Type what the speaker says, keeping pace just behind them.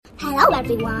Hello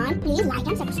everyone, please like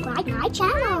and subscribe my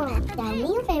channel. Tell me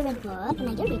your favorite word and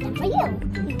I will read them for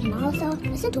you. You can also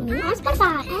listen to me on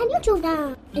Spotify and YouTube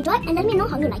now. Enjoy and let me know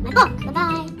how you like my book.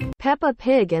 Bye-bye. Peppa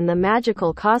Pig and the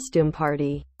Magical Costume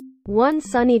Party. One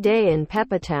sunny day in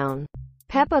Peppa Town,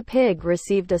 Peppa Pig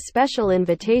received a special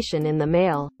invitation in the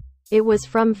mail. It was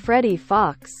from Freddy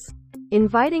Fox,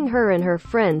 inviting her and her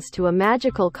friends to a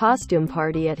magical costume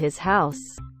party at his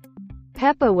house.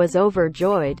 Peppa was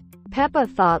overjoyed. Peppa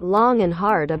thought long and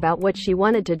hard about what she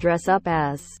wanted to dress up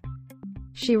as.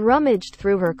 She rummaged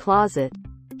through her closet,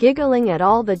 giggling at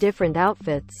all the different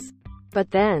outfits. But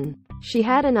then, she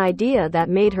had an idea that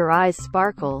made her eyes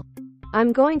sparkle.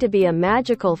 "I'm going to be a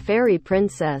magical fairy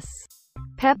princess,"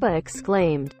 Peppa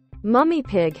exclaimed. Mummy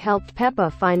Pig helped Peppa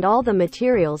find all the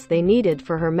materials they needed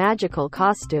for her magical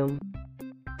costume.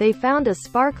 They found a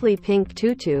sparkly pink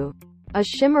tutu, a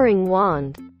shimmering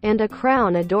wand, and a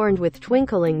crown adorned with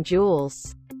twinkling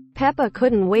jewels. Peppa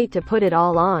couldn't wait to put it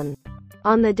all on.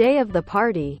 On the day of the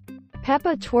party,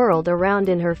 Peppa twirled around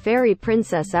in her fairy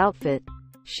princess outfit.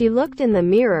 She looked in the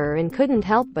mirror and couldn't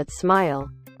help but smile.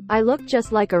 "I look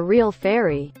just like a real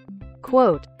fairy."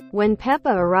 Quote, when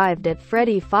Peppa arrived at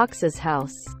Freddy Fox's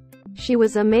house, she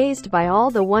was amazed by all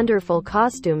the wonderful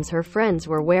costumes her friends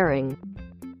were wearing.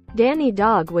 Danny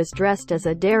Dog was dressed as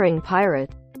a daring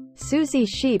pirate. Susie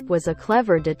Sheep was a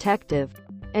clever detective.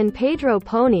 And Pedro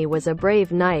Pony was a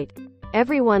brave knight.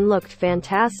 Everyone looked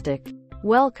fantastic.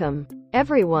 "Welcome,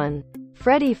 everyone,"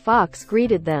 Freddy Fox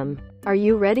greeted them. "Are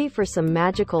you ready for some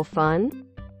magical fun?"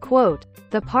 Quote,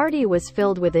 the party was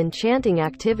filled with enchanting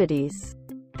activities.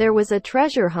 There was a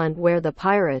treasure hunt where the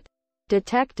pirate,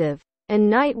 detective, and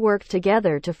knight worked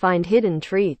together to find hidden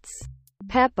treats.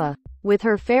 Peppa, with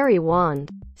her fairy wand,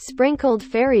 sprinkled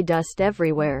fairy dust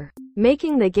everywhere,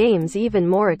 making the games even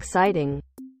more exciting.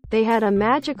 They had a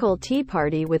magical tea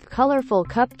party with colorful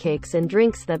cupcakes and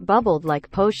drinks that bubbled like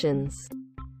potions.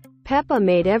 Peppa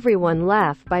made everyone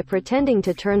laugh by pretending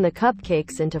to turn the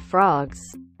cupcakes into frogs,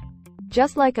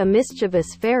 just like a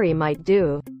mischievous fairy might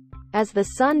do. As the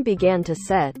sun began to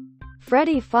set,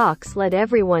 Freddy Fox led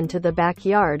everyone to the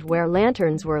backyard where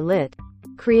lanterns were lit,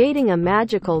 creating a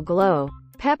magical glow.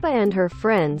 Peppa and her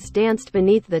friends danced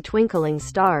beneath the twinkling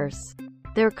stars,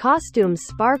 their costumes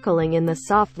sparkling in the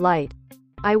soft light.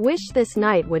 "I wish this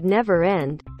night would never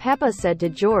end," Peppa said to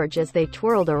George as they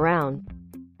twirled around.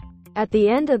 At the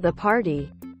end of the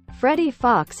party, Freddy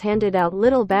Fox handed out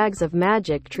little bags of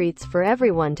magic treats for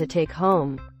everyone to take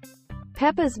home.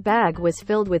 Peppa's bag was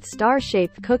filled with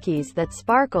star-shaped cookies that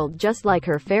sparkled just like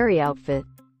her fairy outfit.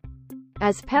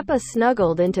 As Peppa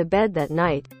snuggled into bed that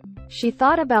night, she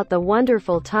thought about the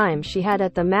wonderful time she had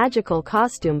at the magical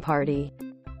costume party.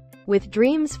 With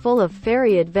dreams full of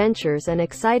fairy adventures and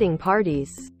exciting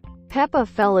parties, Peppa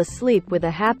fell asleep with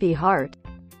a happy heart.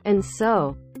 And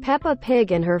so, Peppa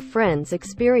Pig and her friends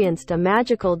experienced a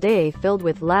magical day filled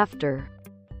with laughter,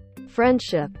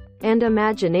 friendship, and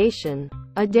imagination.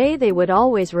 A day they would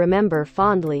always remember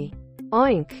fondly.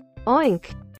 Oink! Oink!